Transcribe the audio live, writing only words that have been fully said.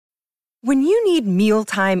When you need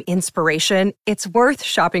mealtime inspiration, it's worth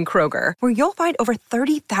shopping Kroger, where you'll find over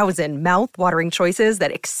 30,000 mouth-watering choices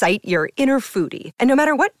that excite your inner foodie. And no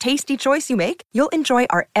matter what tasty choice you make, you'll enjoy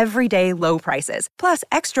our everyday low prices, plus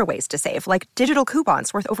extra ways to save, like digital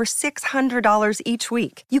coupons worth over $600 each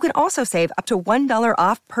week. You can also save up to $1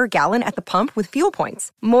 off per gallon at the pump with fuel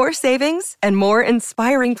points. More savings and more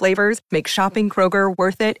inspiring flavors make shopping Kroger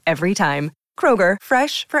worth it every time. Kroger,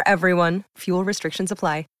 fresh for everyone. Fuel restrictions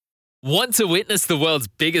apply. Want to witness the world's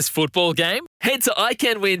biggest football game? Head to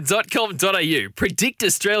iCanWin.com.au, predict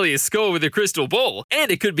Australia's score with a crystal ball, and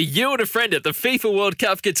it could be you and a friend at the FIFA World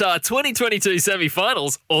Cup Qatar 2022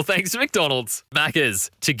 semi-finals, all thanks to McDonald's. Maccas,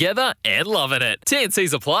 together and loving it.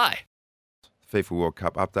 TNCs apply. FIFA World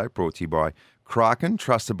Cup update brought to you by Kraken,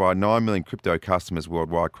 trusted by 9 million crypto customers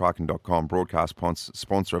worldwide. Kraken.com, broadcast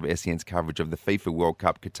sponsor of SEN's coverage of the FIFA World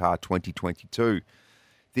Cup Qatar 2022.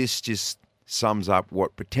 This just sums up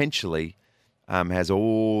what potentially has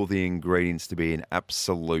all the ingredients to be an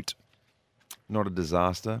absolute, not a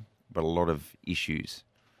disaster, but a lot of issues.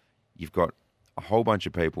 You've got a whole bunch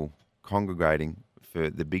of people congregating for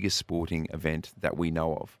the biggest sporting event that we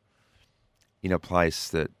know of in a place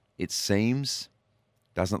that it seems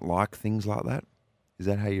doesn't like things like that. Is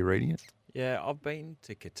that how you're reading it? Yeah, I've been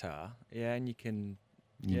to Qatar. Yeah, and you can...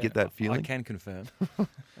 You get that feeling? I can confirm.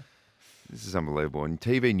 This is unbelievable. And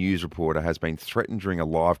TV news reporter has been threatened during a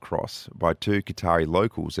live cross by two Qatari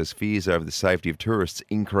locals as fears over the safety of tourists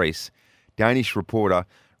increase. Danish reporter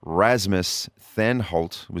Rasmus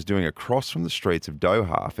Thanholt was doing a cross from the streets of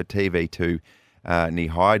Doha for TV2 near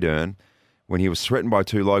Heidern when he was threatened by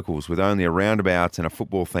two locals with only a roundabout and a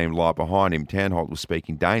football-themed light behind him. Thanholt was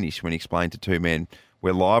speaking Danish when he explained to two men,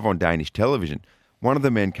 "We're live on Danish television." One of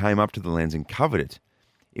the men came up to the lens and covered it.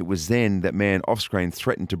 It was then that man off-screen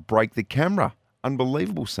threatened to break the camera.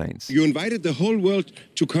 Unbelievable scenes. You invited the whole world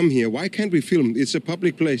to come here. Why can't we film? It's a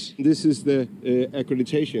public place. This is the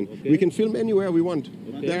accreditation. Okay. We can film anywhere we want.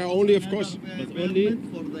 Okay. There are only, of course... Only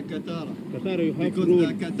for the Qatar. Qatar, you have because rule.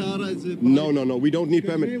 The Qatar is... No. We don't need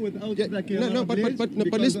permit.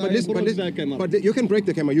 But you can break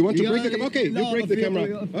the camera. You want to break the camera? Okay, you break the camera.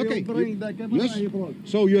 Okay. Yes.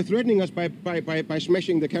 So you're threatening us by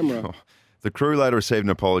smashing the camera. Oh. The crew later received an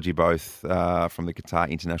apology both from the Qatar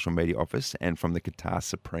International Media Office and from the Qatar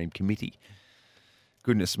Supreme Committee.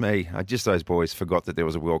 Goodness me, just those boys forgot that there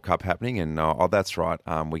was a World Cup happening and, that's right,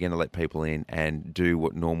 we're going to let people in and do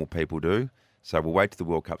what normal people do. So we'll wait till the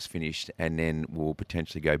World Cup's finished and then we'll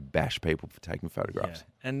potentially go bash people for taking photographs.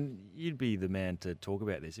 Yeah. And you'd be the man to talk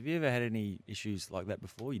about this. Have you ever had any issues like that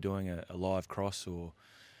before? You're doing a live cross or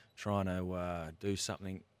trying to do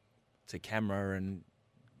something to camera and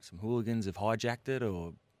some hooligans have hijacked it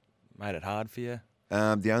or made it hard for you?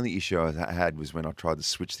 The only issue I had was when I tried to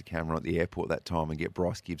switch the camera at the airport that time and get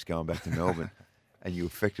Bryce Gibbs going back to Melbourne, and you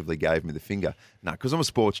effectively gave me the finger. No, because I'm a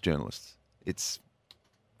sports journalist. It's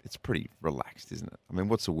pretty relaxed, isn't it? I mean,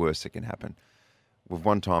 what's the worst that can happen? We've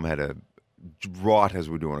one time had right as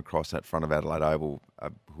we were doing a cross at front of Adelaide Oval,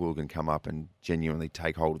 a hooligan come up and genuinely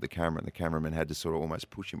take hold of the camera, and the cameraman had to sort of almost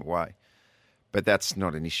push him away. But that's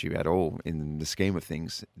not an issue at all in the scheme of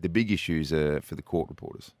things. The big issues are for the court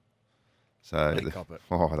reporters. So they cop it.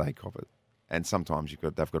 Oh, they cop it. And sometimes they've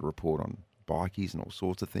got to report on bikies and all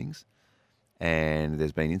sorts of things. And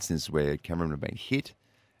there's been instances where cameramen have been hit,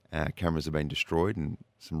 cameras have been destroyed, and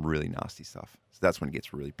some really nasty stuff. So that's when it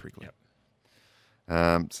gets really prickly.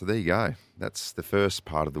 Yep. So there you go. That's the first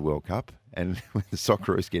part of the World Cup. And when the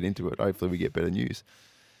Socceroos get into it, hopefully we get better news.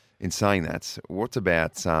 In saying that, what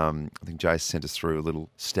about, I think Jace sent us through a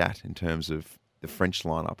little stat in terms of the French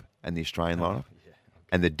lineup and the Australian lineup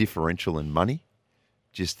and the differential in money.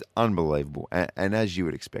 Just unbelievable. And as you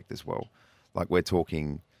would expect as well, like we're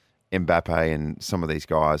talking Mbappe and some of these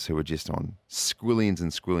guys who are just on squillions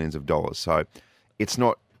and squillions of dollars. So it's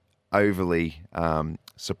not overly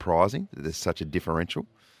surprising that there's such a differential,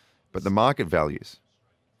 but the market values.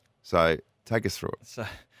 So take us through it. So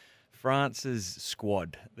France's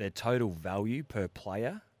squad, their total value per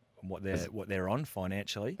player, what they're on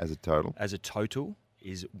financially as a total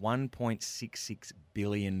is $1.66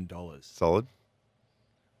 billion. Solid.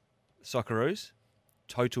 Socceroos,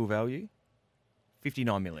 total value,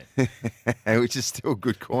 $59 million. Which is still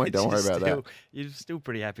good coin. Don't worry about that. You're still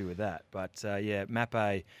pretty happy with that. But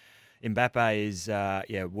Mbappe is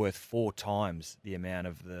worth 4 times the amount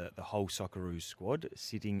of the whole Socceroos squad,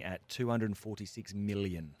 sitting at $246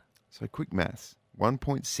 million. So quick maths,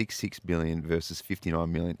 1.66 billion versus 59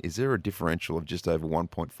 million. Is there a differential of just over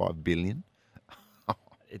 1.5 billion?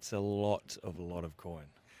 It's a lot of coin.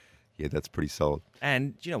 Yeah, that's pretty solid.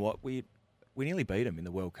 And do you know what? We nearly beat them in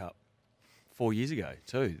the World Cup. 4 years ago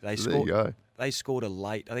too. There you go. They scored a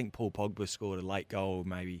late. I think Paul Pogba scored a late goal,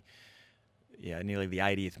 maybe, nearly the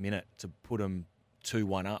 80th minute to put them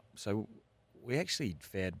 2-1 up. So we actually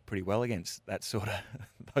fared pretty well against those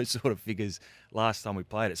sort of figures last time we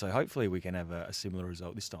played it. So hopefully we can have a similar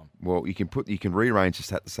result this time. Well, you can rearrange.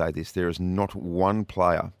 Just have to say this: there is not one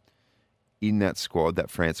player in that squad,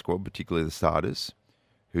 that France squad, particularly the starters,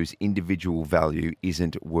 whose individual value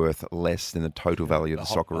isn't worth less than the total value of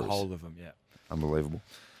the Socceroos. The whole of them, yeah. Unbelievable.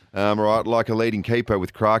 Right, like a leading keeper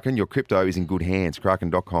with Kraken, your crypto is in good hands.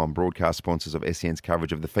 Kraken.com, broadcast sponsors of SEN's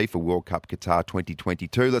coverage of the FIFA World Cup Qatar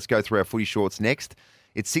 2022. Let's go through our footy shorts next.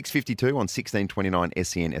 It's 6:52 on 1629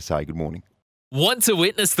 SEN SA. Good morning. Want to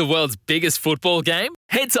witness the world's biggest football game?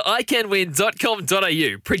 Head to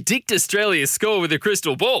iCanWin.com.au, predict Australia's score with a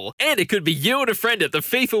crystal ball, and it could be you and a friend at the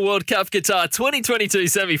FIFA World Cup Qatar 2022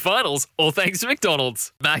 semi-finals, all thanks to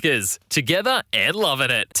McDonald's. Maccas, together and loving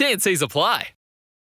it. TNCs apply.